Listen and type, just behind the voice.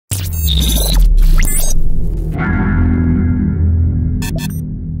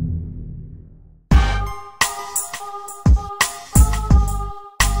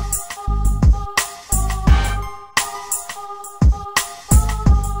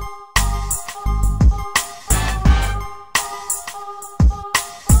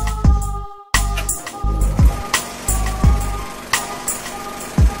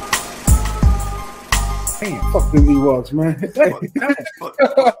Fuck them Ewoks, man.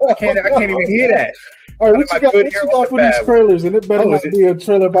 I can't even hear that. All right, what you got for these trailers? And it better not be a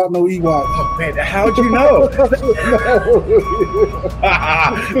trailer about no Ewoks. Oh, man, how'd you know? If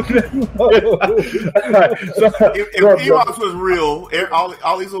Ewoks was real,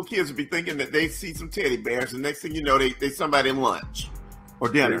 all these little kids would be thinking that they see some teddy bears, and next thing you know, they somebody in lunch or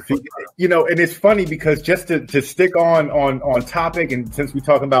dinner. You know, and it's funny because just to stick on topic, and since we're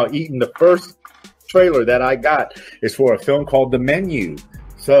talking about eating, the first trailer that I got is for a film called The Menu.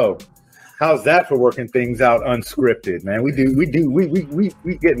 So how's that for working things out unscripted, man? We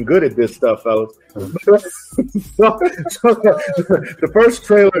getting good at this stuff, fellas. The first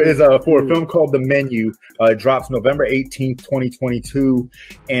trailer is for a film called The Menu. It drops November 18th, 2022.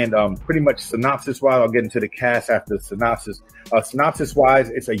 And pretty much synopsis-wise, I'll get into the cast after the synopsis. Synopsis-wise,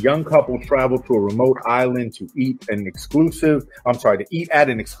 it's a young couple travel to a remote island to eat at an exclusive restaurant.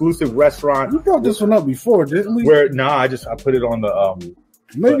 We brought this one up before, didn't we? I put it on the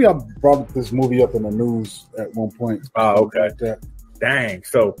maybe I brought this movie up in the news at one point. Oh, okay. Like dang.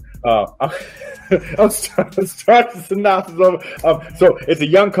 So I'll start the synopsis of so it's a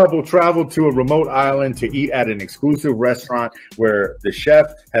young couple travel to a remote island to eat at an exclusive restaurant where the chef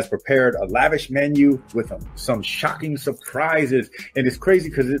has prepared a lavish menu with some shocking surprises. And it's crazy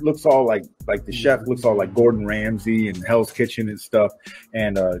because it looks all like the chef looks all like Gordon Ramsay and Hell's Kitchen and stuff.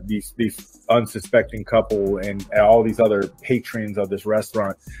 And these unsuspecting couple and all these other patrons of this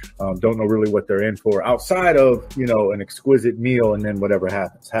restaurant don't know really what they're in for outside of, an exquisite meal, and then whatever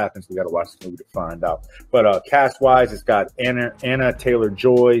happens. We got to watch the movie to find out. But cast-wise, it's got Anna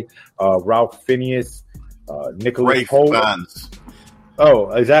Taylor-Joy, Ralph Fiennes, Nicholas Hoult.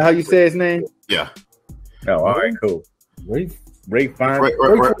 Oh, is that how you say his name? Yeah. Oh, all right, cool. Ray Fiennes. Ray Fiennes,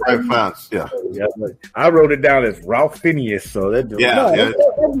 yeah. I wrote it down as Ralph Fiennes, so that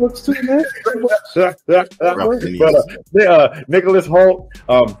looks too nice. Nicholas Hoult,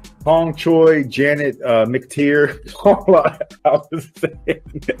 Hong Choi, Janet McTeer.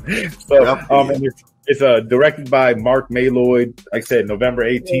 And it's directed by Mark Maloyd. Like I said, November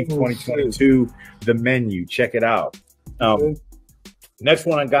 18th, 2022. The Menu. Check it out. Next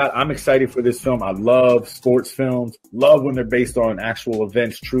one I got, I'm excited for this film. I love sports films. Love when they're based on actual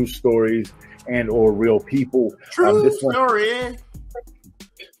events, true stories, and or real people. True story.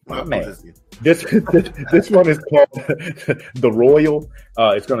 This one is called The Royal.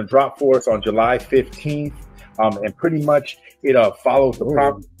 It's going to drop for us on July 15th. And pretty much it follows the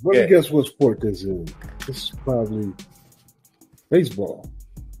prompt. Let me guess what sport this is. This is probably baseball.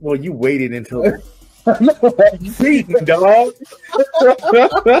 Well, you waited until... Cheating, dog. It's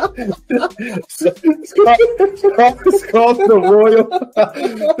called The Royal,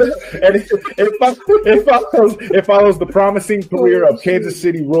 and it follows the promising career of Kansas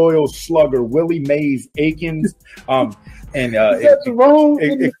City Royals slugger Willie Mays Aikens. His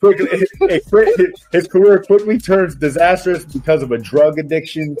career quickly turns disastrous because of a drug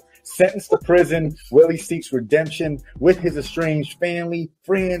addiction. Sentenced to prison, Willie seeks redemption with his estranged family,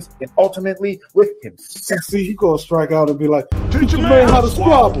 friends, and ultimately with himself. See, he gonna strike out and be like, "Teach your man how to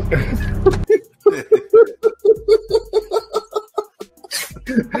squabble."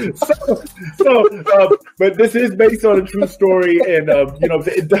 But this is based on a true story, and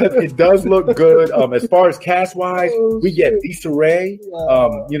it does look good. As far as cast wise, we get Lisa Ray.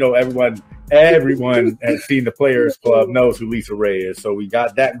 Everyone has seen the Players Club, knows who Lisa Ray is. So we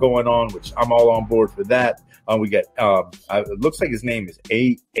got that going on, which I'm all on board for that. We get it looks like his name is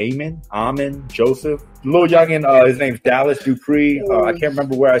Amon Joseph. Little youngin, his name's Dallas Dupree. I can't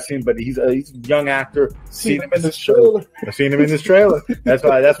remember where I seen him, but he's a young actor. Seen him in this trailer. I've seen him in this trailer. That's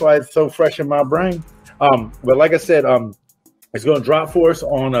why it's so fresh in my brain. But like I said, it's going to drop for us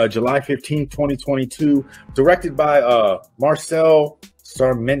on July 15th, 2022. Directed by Marcel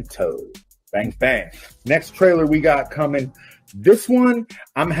Sarmiento. Bang, bang. Next trailer we got coming. This one,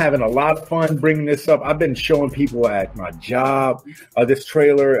 I'm having a lot of fun bringing this up. I've been showing people at my job this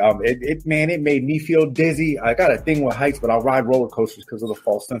trailer. It made me feel dizzy. I got a thing with heights, but I'll ride roller coasters because of the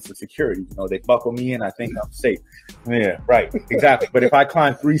false sense of security. They buckle me in. I think I'm safe. Yeah, right. Exactly. But if I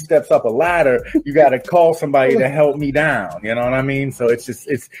climb 3 steps up a ladder, you got to call somebody to help me down. You know what I mean? So it's just,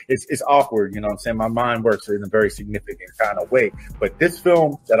 it's awkward. You know what I'm saying? My mind works in a very significant kind of way. But this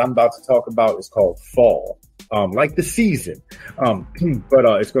film that I'm about to talk about is called Fall. Like the season. But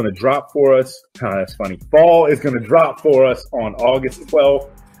it's going to drop for us. That's funny. Fall is going to drop for us on August 12th,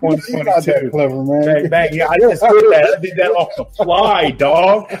 2022. Clever, man. Bang, bang. Yeah, I just did that. I did that off the fly,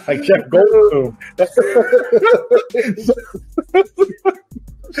 dog. Like Jeff Goldblum.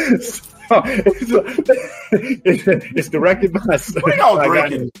 It's directed by... What are y'all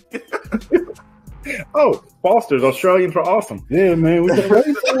drinking? Oh, Foster's Australian for awesome. Yeah, man. We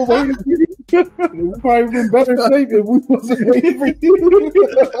probably been better shape if we wasn't waiting for you.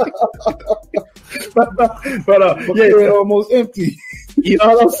 but yeah, almost empty. You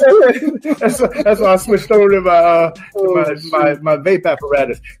know what I'm saying? That's why I switched over to my vape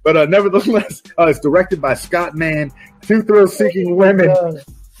apparatus. But nevertheless, it's directed by Scott Mann. Two thrill-seeking women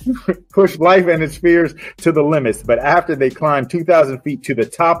push life and its fears to the limits. But after they climb 2,000 feet to the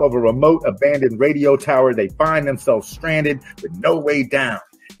top of a remote abandoned radio tower, they find themselves stranded with no way down.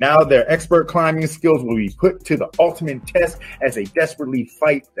 Now their expert climbing skills will be put to the ultimate test as they desperately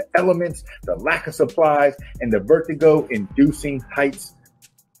fight the elements, the lack of supplies, and the vertigo-inducing heights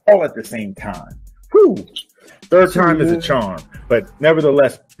all at the same time. Whew. Third time is a charm. But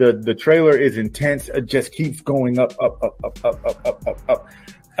nevertheless, the trailer is intense. It just keeps going up.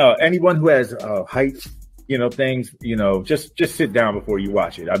 Anyone who has heights, things, just sit down before you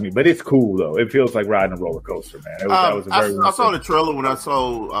watch it. I mean, but it's cool though. It feels like riding a roller coaster, man. I saw the trailer when I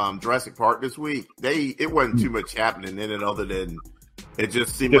saw Jurassic Park this week. It wasn't too much happening in it other than it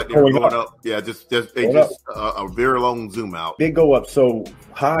just seemed like they were going up. Yeah, just a very long zoom out. They go up so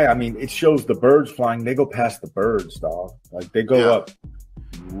high. I mean, it shows the birds flying. They go past the birds, dog. Like they go up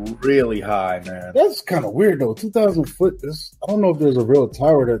really high, man. That's kind of weird though. 2,000 foot. I don't know if there's a real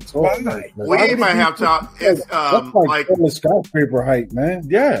tower that's tall. We might have to. It's like a skyscraper height, man.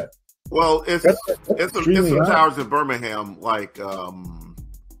 Yeah. Well, it's some towers in Birmingham, like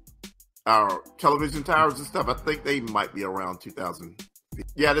our television towers and stuff. I think they might be around 2,000 feet.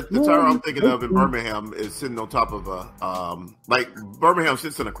 Yeah, the tower I'm thinking of in Birmingham is sitting on top of like Birmingham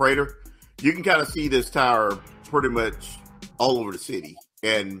sits in a crater. You can kind of see this tower pretty much all over the city.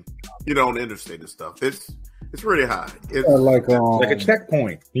 And on the interstate and stuff, it's really high. It's like a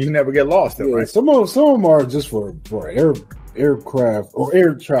checkpoint. You can never get lost. Right? Some of them are just for aircraft or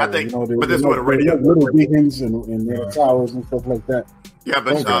air travel. I think, but this one radio little beacons and towers and stuff like that. Yeah,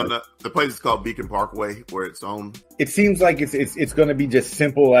 but the place is called Beacon Parkway, where it's on. It seems like it's going to be just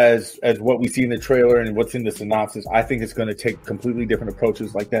simple as what we see in the trailer and what's in the synopsis. I think it's going to take completely different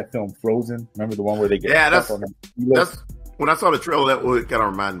approaches, like that film Frozen. Remember the one where they get that's when I saw the trailer, that would kind of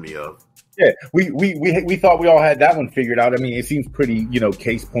remind me of. Yeah, we thought we all had that one figured out. I mean, it seems pretty,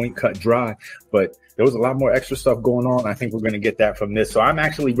 case point, cut dry, but there was a lot more extra stuff going on. I think we're going to get that from this. So I'm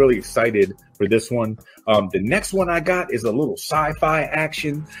actually really excited for this one. The next one I got is a little sci-fi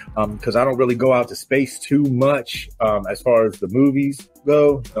action because I don't really go out to space too much as far as the movies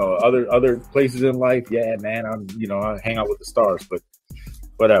go. Other places in life, yeah, man, I hang out with the stars, but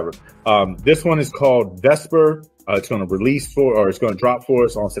whatever. This one is called Vesper. It's going to drop for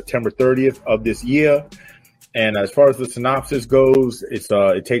us on September 30th of this year. And as far as the synopsis goes,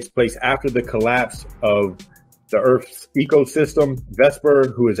 it takes place after the collapse of the Earth's ecosystem.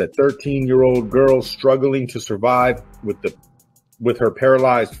 Vesper, who is a 13-year-old girl struggling to survive with her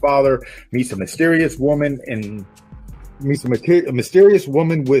paralyzed father, meets a mysterious woman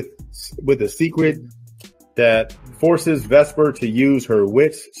with a secret that forces Vesper to use her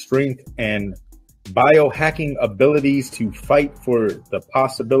wits, strength, and biohacking abilities to fight for the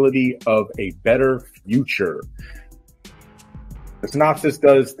possibility of a better future. The synopsis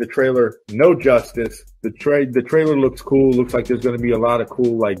does the trailer no justice. The trailer looks cool. Looks like there's going to be a lot of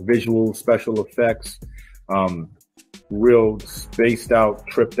cool, like, visual special effects. Real spaced out,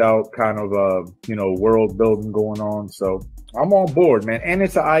 tripped out kind of world building going on. So I'm on board, man. And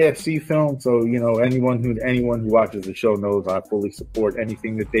it's an IFC film, so anyone who watches the show knows I fully support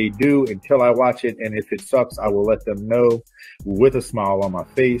anything that they do until I watch it. And if it sucks, I will let them know with a smile on my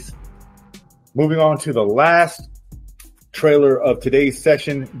face. Moving on to the last trailer of today's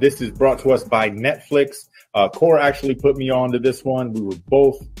session. This is brought to us by Netflix. Cory actually put me on to this one. We were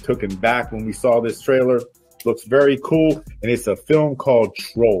both taken back when we saw this trailer. Looks very cool, and it's a film called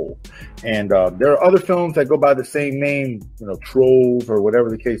Troll. And there are other films that go by the same name, Trolls or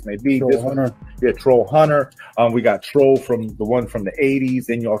whatever the case may be. Troll Hunter. Yeah, Troll Hunter. We got Troll from the one from the 80s.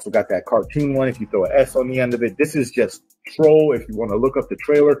 Then you also got that cartoon one if you throw an S on the end of it. This is just Troll. If you want to look up the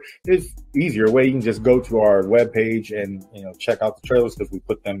trailer, it's easier way. You can just go to our webpage and check out the trailers because we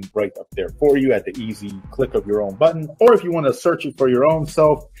put them right up there for you at the easy click of your own button. Or if you want to search it for your own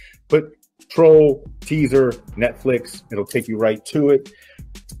self, put Troll teaser Netflix. It'll take you right to it.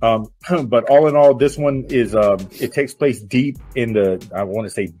 But all in all, this one is it takes place deep in the, I want to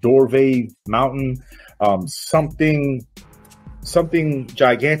say, Dorvey Mountain. Something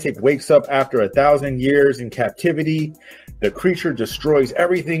gigantic wakes up after 1,000 years in captivity. The creature destroys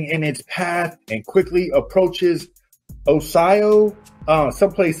everything in its path and quickly approaches Osio,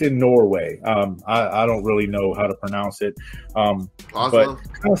 someplace in Norway. I don't really know how to pronounce it. But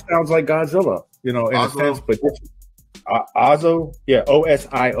it kind of sounds like Godzilla. in a Oslo? sense, but Oslo, yeah,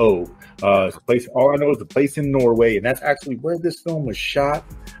 OSIO. It's a place. All I know is the place in Norway, and that's actually where this film was shot.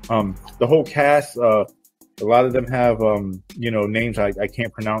 The whole cast, a lot of them have, names I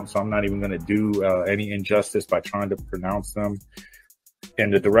can't pronounce, so I'm not even going to do any injustice by trying to pronounce them.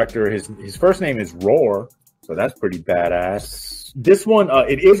 And the director, his first name is Roar, so that's pretty badass. This one,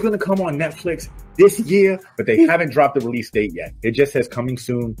 it is going to come on Netflix this year, but they haven't dropped the release date yet. It just says coming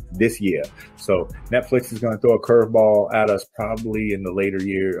soon this year. So Netflix is going to throw a curveball at us probably in the later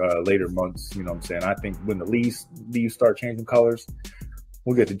months. You know what I'm saying? I think when the leaves start changing colors,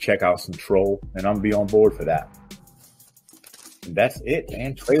 we'll get to check out some Troll, and I'm going to be on board for that. And that's it,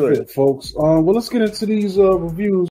 man. Trailer. Folks. Well, let's get into these reviews.